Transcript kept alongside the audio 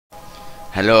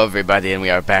Hello everybody, and we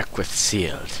are back with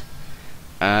Sealed.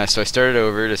 So I started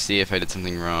over to see if I did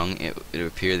something wrong. It would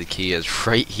appear the key is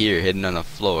right here, hidden on the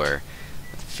floor.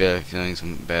 Feeling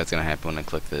something bad's gonna happen when I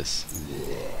click this.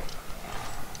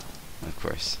 Of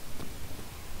course.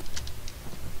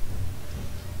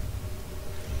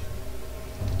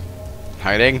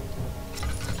 Hiding?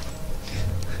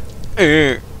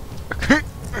 I'm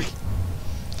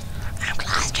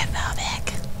claustrophobic.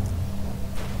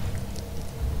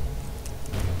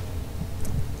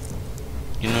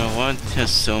 You know what? Has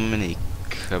so many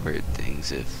cupboard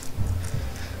things.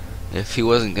 If he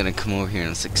wasn't gonna come over here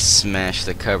and like smash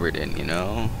the cupboard in, you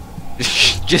know?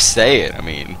 Just say it. I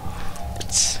mean,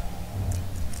 it's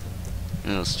a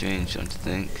little strange, don't you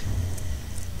think?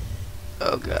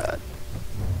 Oh God.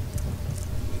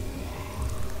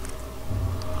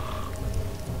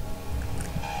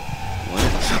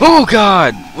 What? Oh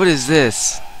God! What is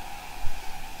this?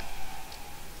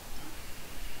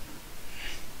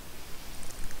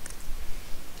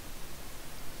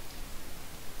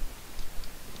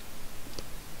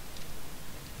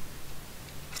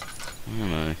 Where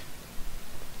am I?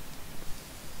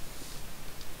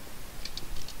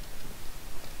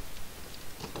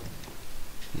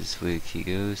 This way the key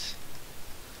goes.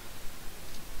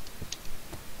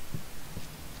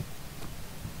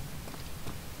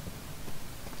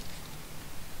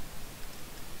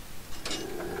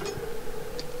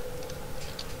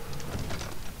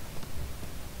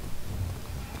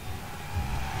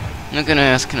 Not gonna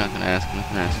ask, not gonna ask, not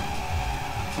gonna ask.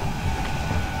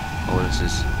 Oh, what is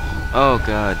this? Oh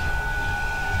God.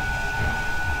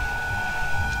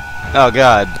 Oh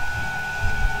God.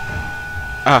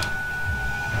 Ah.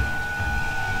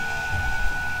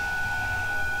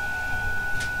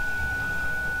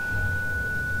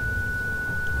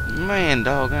 Man,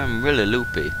 dog, I'm really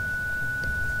loopy.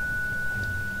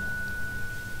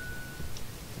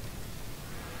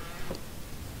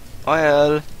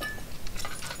 Well.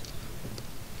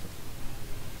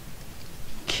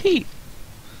 Key.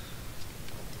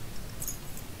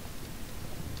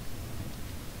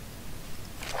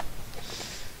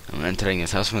 I'm entering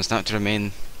this house must not to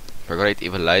remain, for great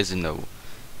evil lies in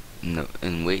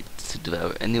wait to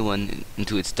devour anyone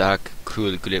into its dark,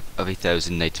 cruel grip of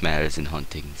 1,000 nightmares and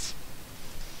hauntings.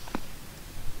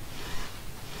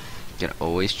 You can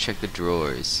always check the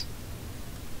drawers.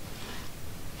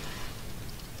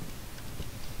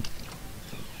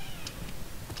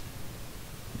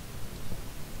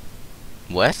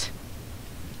 What?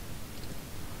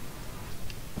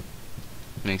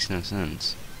 Makes no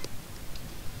sense.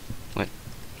 What?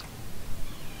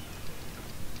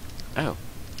 Oh.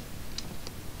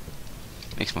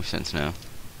 Makes more sense now.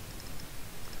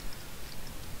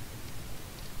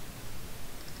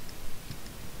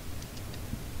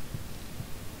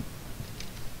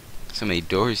 So many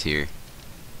doors here.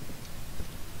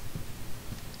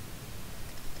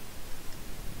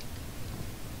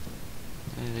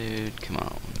 Dude, come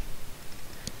on.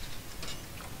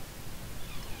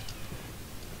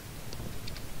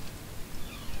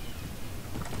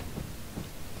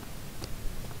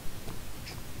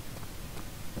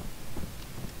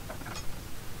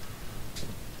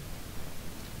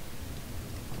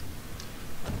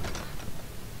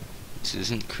 This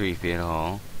isn't creepy at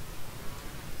all.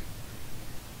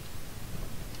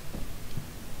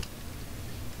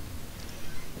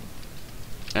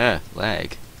 Ah,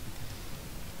 lag.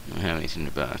 I don't have any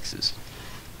cinder boxes.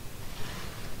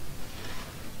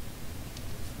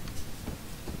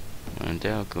 When in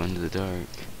doubt, go into the dark.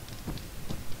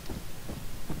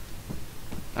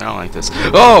 I don't like this.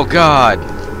 Oh God!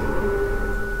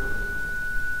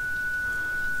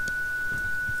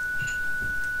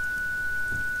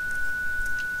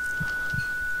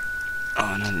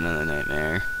 Oh, not another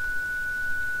nightmare.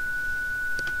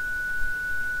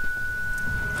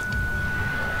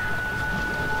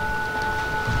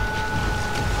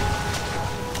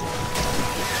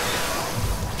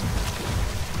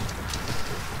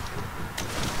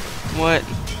 What?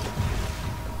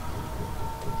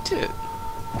 Dude.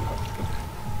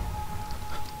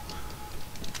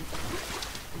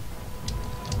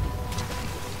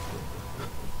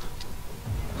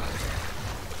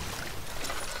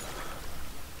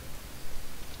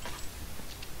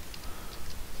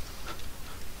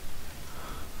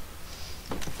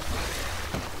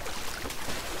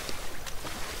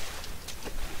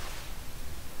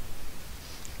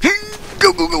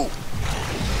 Go, go, go!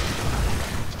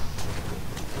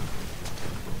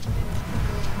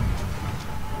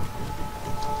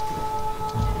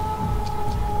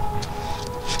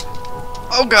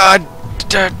 Oh God!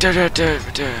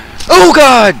 Oh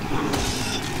God!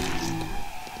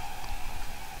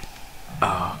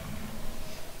 Oh,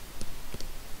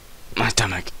 my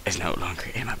stomach is no longer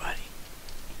in my body.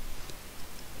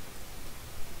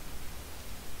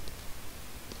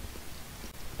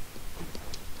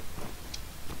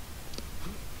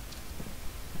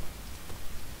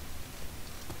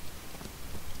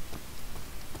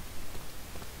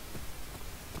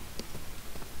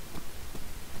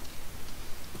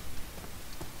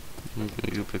 I'm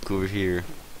gonna go back over here.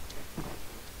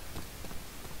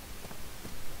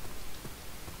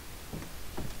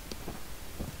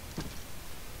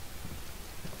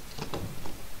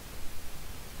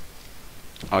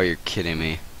 Oh, you're kidding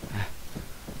me.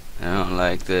 I don't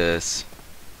like this.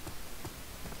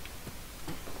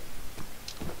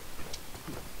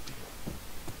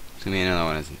 To me, another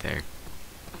one isn't there.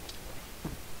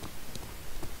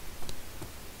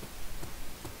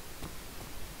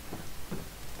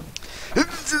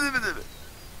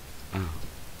 Oh.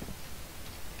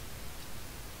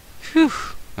 Phew.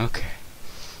 Okay.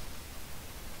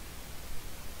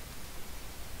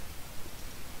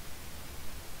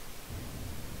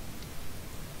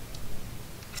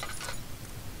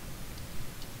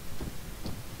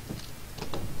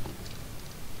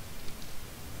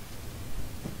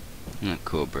 Not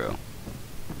cool, bro.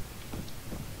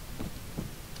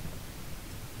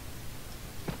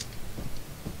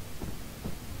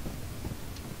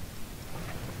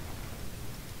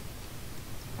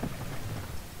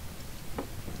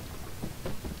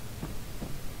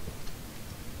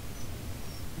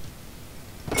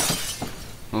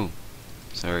 Oh,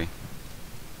 sorry.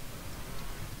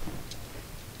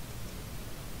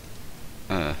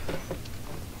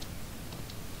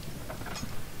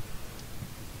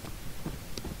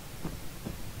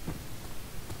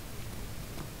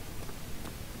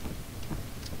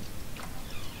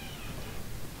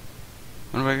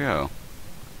 Where do I go?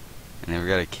 I never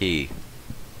got a key.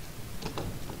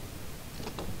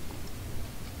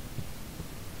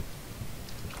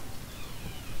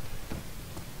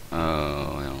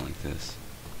 Oh, I don't like this.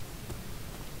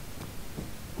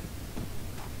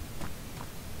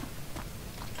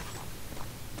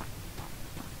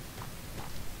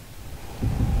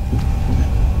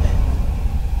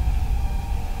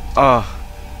 Oh.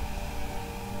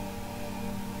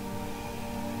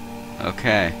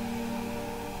 Okay.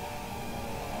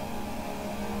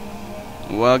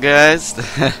 Well, guys,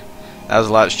 that was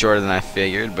a lot shorter than I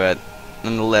figured, but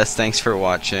nonetheless, thanks for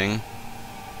watching.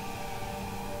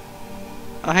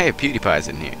 Oh, hey, PewDiePie's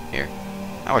in here.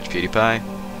 I watch PewDiePie.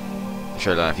 I'm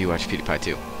sure I don't know if you watch PewDiePie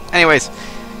too. Anyways,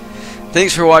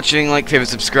 thanks for watching. Like, favorite,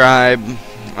 subscribe.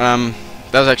 That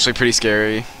was actually pretty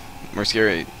scary. More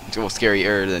scary, well,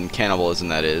 scarier than cannibalism,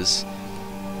 that is.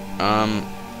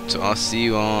 So I'll see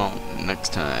you all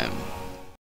next time.